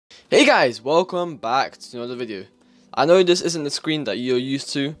Hey guys, welcome back to another video. I know this isn't the screen that you're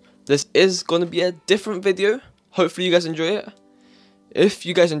used to. This is going to be a different video. Hopefully you guys enjoy it. If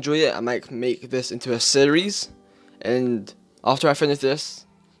you guys enjoy it, I might make this into a series. And after I finish this,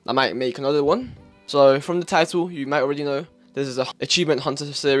 I might make another one. So from the title, you might already know this is a achievement hunter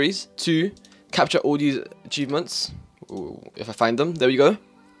series to capture all these achievements. Ooh, if I find them, there we go.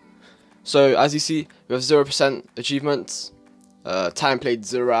 So as you see, we have 0% achievements. Time played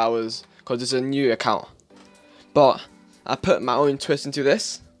 0 hours because it's a new account, but I put my own twist into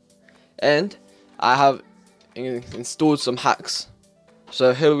this and I have installed some hacks.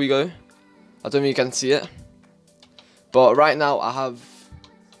 So here we go. I don't know if you can see it, but right now I have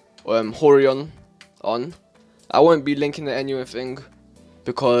Horion on. I won't be linking to anything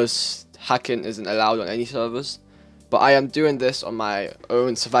because hacking isn't allowed on any servers, but I am doing this on my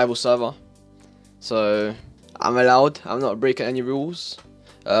own survival server, so I'm allowed. I'm not breaking any rules.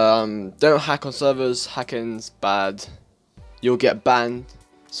 Don't hack on servers. Hacking's bad. You'll get banned.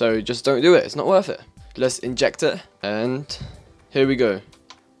 So just don't do it. It's not worth it. Let's inject it. And here we go.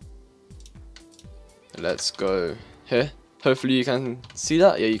 Let's go here. Hopefully you can see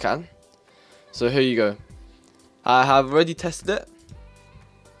that. Yeah, you can. So here you go. I have already tested it.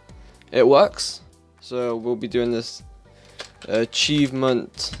 It works. So we'll be doing this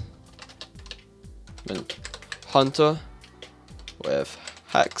achievement hunter with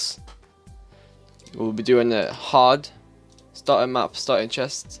hacks. We'll be doing it hard. Starting map, starting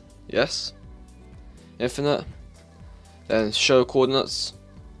chest, yes. Infinite. Then show coordinates.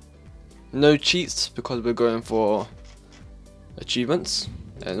 No cheats because we're going for achievements.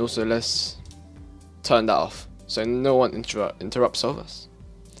 And also let's turn that off so no one interrupts us.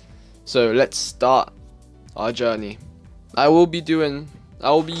 So let's start our journey. I will be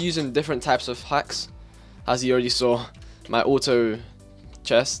using different types of hacks. As you already saw, my auto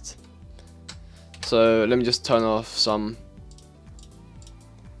chest. So let me just turn off some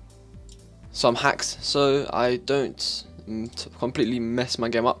hacks so I don't completely mess my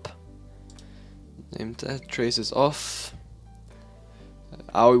game up. Name dead, traces off.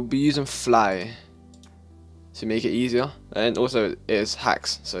 I'll be using fly to make it easier, and also it is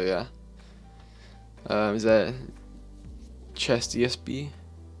hacks. So yeah. Is there chest ESB?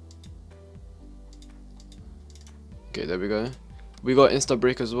 Okay, there we go. We got insta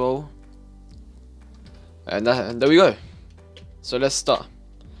break as well, and there we go. So let's start.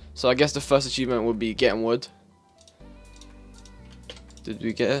 So I guess the first achievement would be getting wood. Did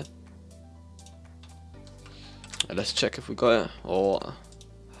we get it? Let's check if we got it or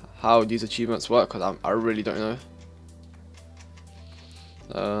how these achievements work, because I really don't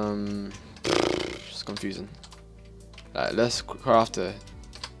know. It's confusing. Alright, let's craft a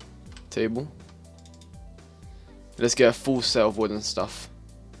table. Let's get a full set of wood and stuff,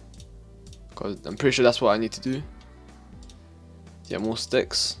 because I'm pretty sure that's what I need to do. Get more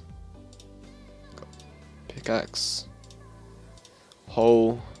sticks. Got pickaxe.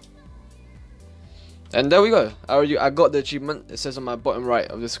 Hole. And there we go. I got the achievement. It says on my bottom right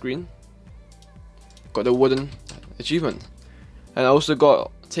of the screen. Got the wooden achievement. And I also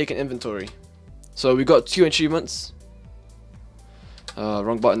got taken inventory. So we got 2 achievements.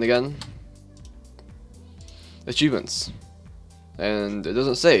 Wrong button again. Achievements, and it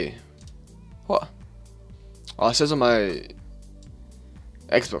doesn't say what. Oh, it says on my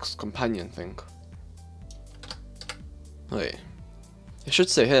Xbox companion thing. Wait, it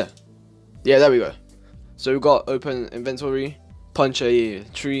should say here. Yeah, there we go. So we got open inventory, punch a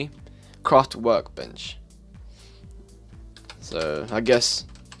tree, craft workbench. So I guess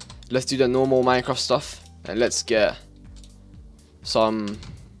let's do the normal Minecraft stuff and let's get some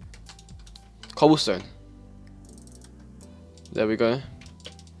cobblestone. There we go.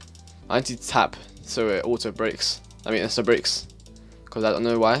 I need to tap so it auto breaks. I mean insta breaks, because I don't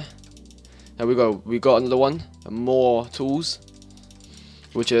know why. There we go. We got another one. More tools,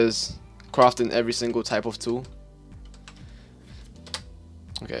 which is crafting every single type of tool.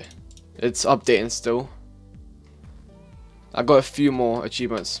 Okay, it's updating still. I got a few more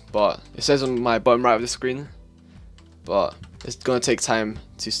achievements, but it says on my bottom right of the screen, but it's gonna take time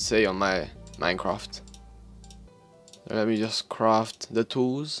to say on my Minecraft. Let me just craft the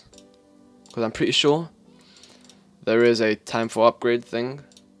tools, because I'm pretty sure there is a time for upgrade thing.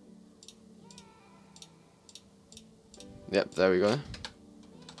 Yep, there we go.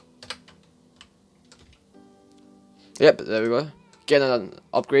 Yep, there we go. Get an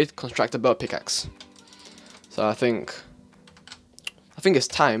upgrade, construct a belt pickaxe. So I think it's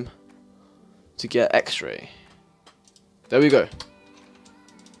time to get X-ray. There we go.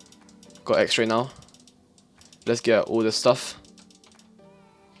 Got X-ray now. Let's get all this stuff.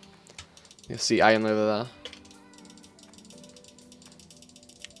 You see iron over there.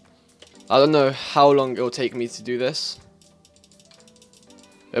 I don't know how long it will take me to do this.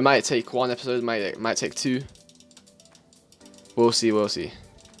 It might take one episode, it might take two. We'll see, we'll see.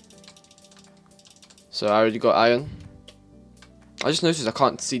 So I already got iron. I just noticed I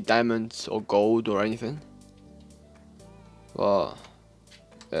can't see diamonds or gold or anything. Well,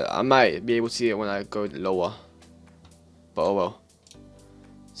 I might be able to see it when I go lower. But oh well.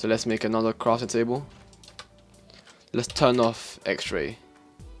 So let's make another crafting table. Let's turn off X-ray.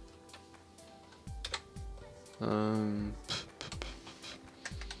 And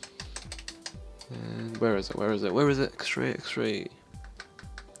where is it? Where is it? Where is it? X-ray, X-ray.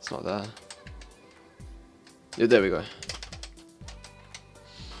 It's not there. Yeah, there we go.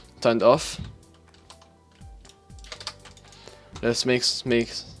 Turned off. Let's make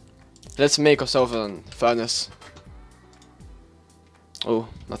ourselves a furnace. Oh,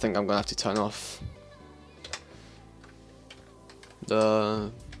 I think I'm gonna have to turn off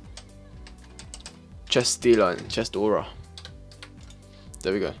the chest steel and chest aura.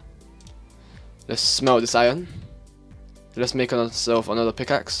 There we go. Let's smelt this iron. Let's make ourselves another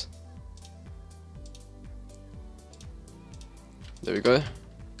pickaxe. There we go.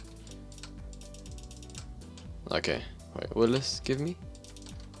 Okay, wait, will this give me?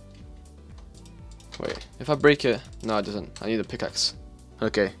 Wait, if I break it, no it doesn't. I need a pickaxe.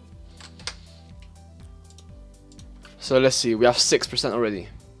 Okay. So let's see, we have 6% already.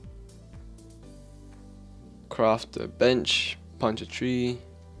 Craft a bench, punch a tree,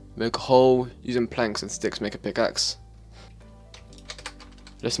 make a hole, using planks and sticks make a pickaxe.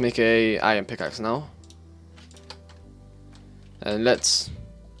 Let's make a iron pickaxe now. And let's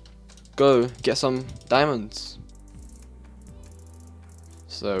go get some diamonds.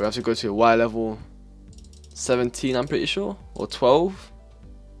 So we have to go to Y level 17, I'm pretty sure, or 12.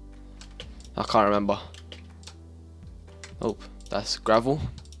 I can't remember. Oh, that's gravel.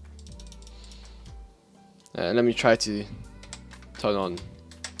 Let me try to turn on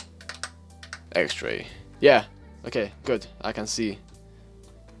X-ray. Yeah, okay, good. I can see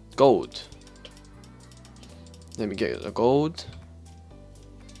gold. Let me get the gold.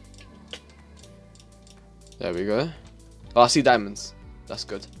 There we go. Oh, I see diamonds. That's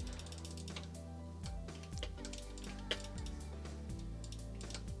good.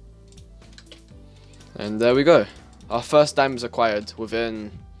 And there we go. Our first diamonds acquired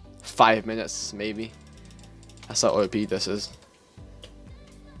within 5 minutes, maybe. That's how OP this is.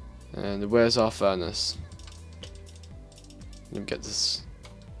 And where's our furnace? Let me get this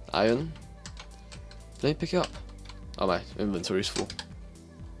iron. Let me pick it up. Oh, my inventory's full.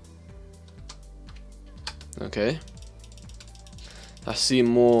 Okay. I see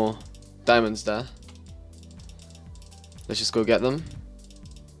more diamonds there. Let's just go get them.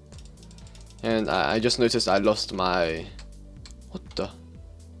 And I just noticed I lost my... What the?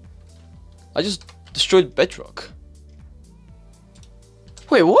 I just destroyed bedrock.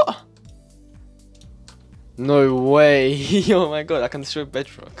 Wait, what? No way. Oh my god, I can destroy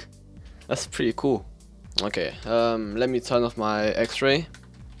bedrock. That's pretty cool. Okay, let me turn off my X-ray.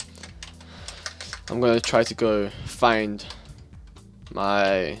 I'm gonna try to go find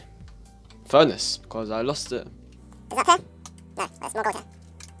my furnace because I lost it. Is that here? No, there's more gold here.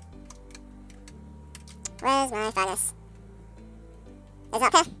 Where's my furnace? Is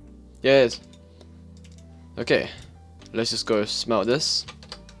that here? Yeah, it is. Okay, let's just go smelt this.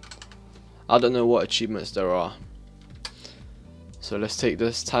 I don't know what achievements there are. So let's take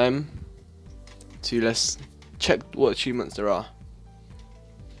this time to let's check what achievements there are.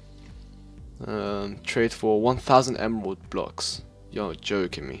 Trade for 1000 emerald blocks. You're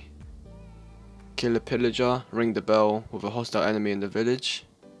joking me. Kill a pillager, ring the bell with a hostile enemy in the village.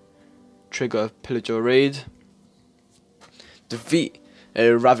 Trigger a pillager raid. Defeat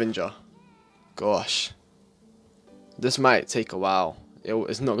a Ravenger. Gosh. This might take a while.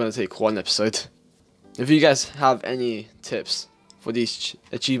 It's not going to take one episode. If you guys have any tips for these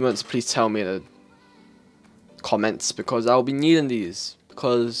achievements, please tell me in the comments because I'll be needing these.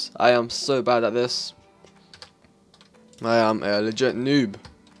 Because I am so bad at this. I am a legit noob.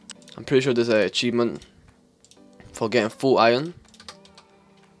 I'm pretty sure there's an achievement for getting full iron.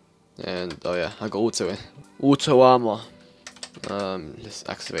 And oh yeah, I got auto armor. Let's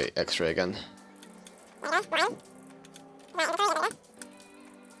activate X-ray again.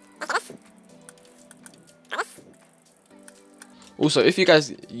 Also, if you guys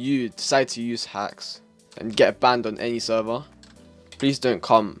decide to use hacks and get banned on any server, please don't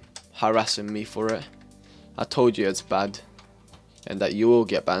come harassing me for it. I told you it's bad and that you will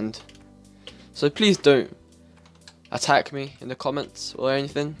get banned. So please don't attack me in the comments or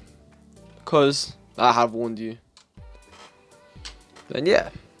anything. because I have warned you. Then yeah,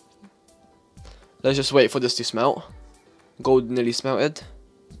 let's just wait for this to smelt. Gold nearly smelted.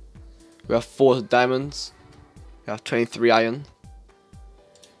 We have 4 diamonds. We have 23 iron.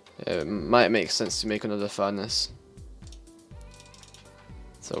 It might make sense to make another furnace.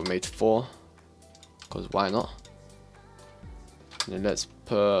 So we made 4, because why not? And then let's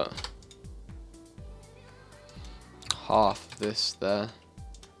put half this there.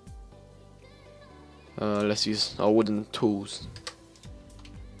 Let's use our wooden tools.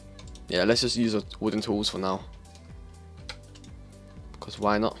 Yeah, let's just use our wooden tools for now, because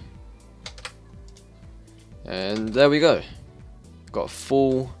why not? And there we go. Got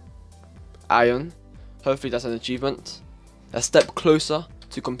full iron. Hopefully that's an achievement. A step closer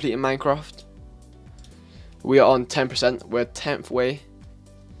to completing Minecraft. We are on 10%. We're 10th way.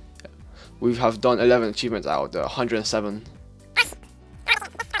 We have done 11 achievements out of the 107.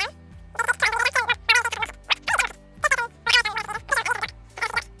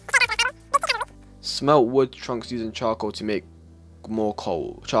 Smelt wood trunks using charcoal to make more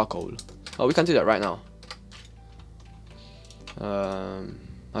charcoal. Oh, we can do that right now.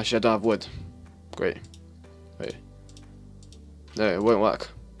 Actually, I don't have wood. Great. Wait. No, it won't work.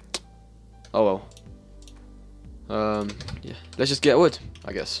 Oh well. Yeah. Let's just get wood,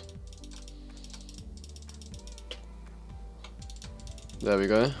 I guess. There we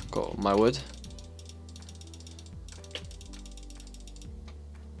go. Got my wood.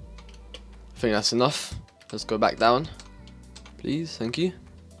 I think that's enough. Let's go back down, please. Thank you.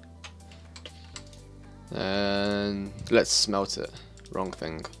 And let's smelt it. Wrong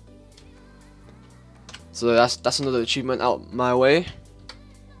thing. So that's another achievement out my way.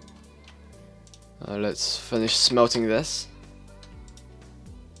 Let's finish smelting this.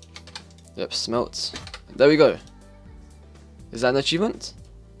 Yep, smelt. There we go. Is that an achievement?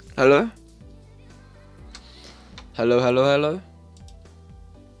 Hello? Hello, hello, hello?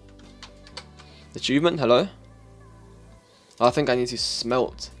 Achievement, hello? I think I need to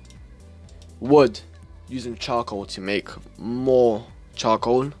smelt wood using charcoal to make more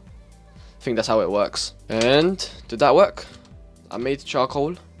charcoal. I think that's how it works. And did that work? I made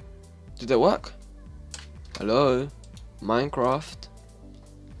charcoal. Did it work? Hello? Minecraft.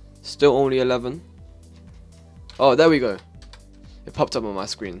 Still only 11. Oh, there we go. It popped up on my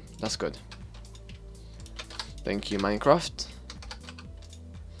screen. That's good. Thank you, Minecraft.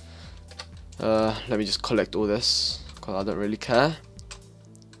 Let me just collect all this, because I don't really care.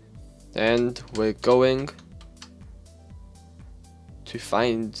 And we're going to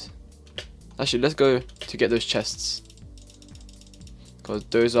find... Actually, let's go to get those chests, because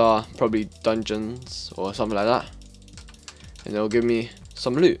those are probably dungeons or something like that. And they'll give me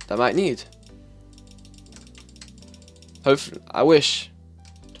some loot that I might need. Hopefully, I wish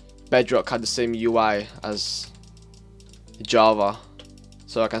Bedrock had the same UI as Java,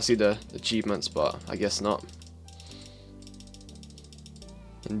 so I can see the achievements, but I guess not.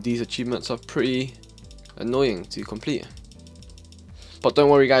 And these achievements are pretty annoying to complete. But don't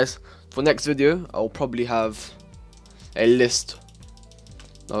worry guys, for next video I'll probably have a list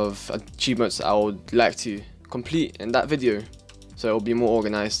of achievements I would like to complete in that video, so it'll be more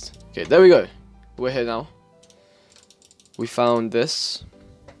organized. Okay, there we go. We're here now. We found this.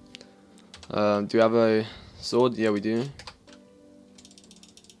 Do we have a sword? Yeah, we do.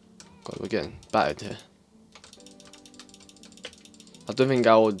 God, we're getting battered here. I don't think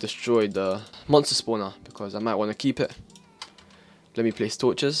I will destroy the monster spawner, because I might want to keep it. Let me place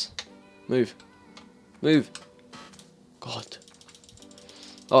torches. Move. Move. God.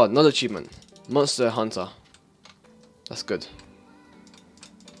 Oh, another achievement. Monster hunter. That's good.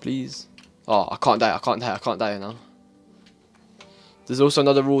 Please. Oh, I can't die. I can't die. I can't die now. There's also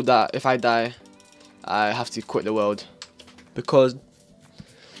another rule that if I die, I have to quit the world, because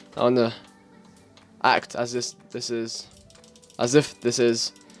I wanna act as if this is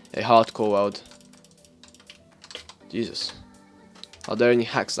a hardcore world. Jesus. Are there any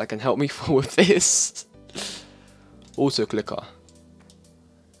hacks that can help me with this? Also clicker.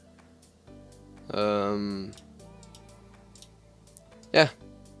 Yeah.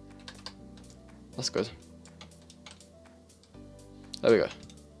 That's good. There we go.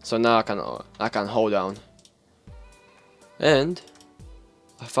 So now I can hold down. And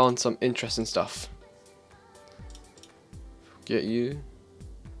I found some interesting stuff. Get you.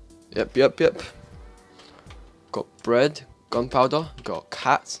 Yep. Got bread, gunpowder, got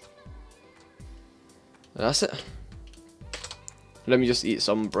cat. And that's it. Let me just eat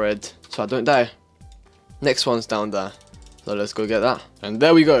some bread so I don't die. Next one's down there. So let's go get that. And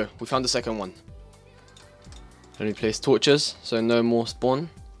there we go. We found the second one. Let me place torches so no more spawn.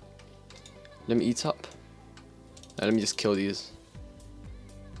 Let me eat up. Let me just kill these.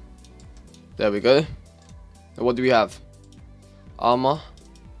 There we go. And what do we have? Armor,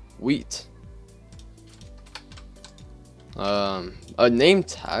 wheat, a name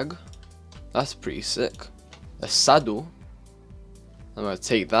tag. That's pretty sick. A saddle. I'm gonna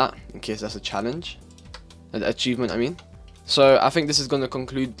take that in case that's a challenge, an achievement I mean. So I think this is gonna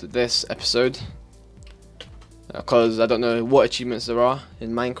conclude this episode, because I don't know what achievements there are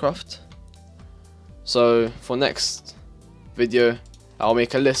in Minecraft. So for next video, I'll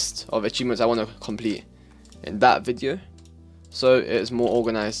make a list of achievements I want to complete in that video, so it's more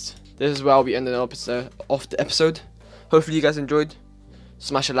organized. This is where I'll be ending off the episode. Hopefully you guys enjoyed.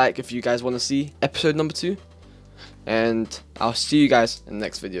 Smash a like if you guys want to see episode number 2, and I'll see you guys in the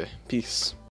next video. Peace.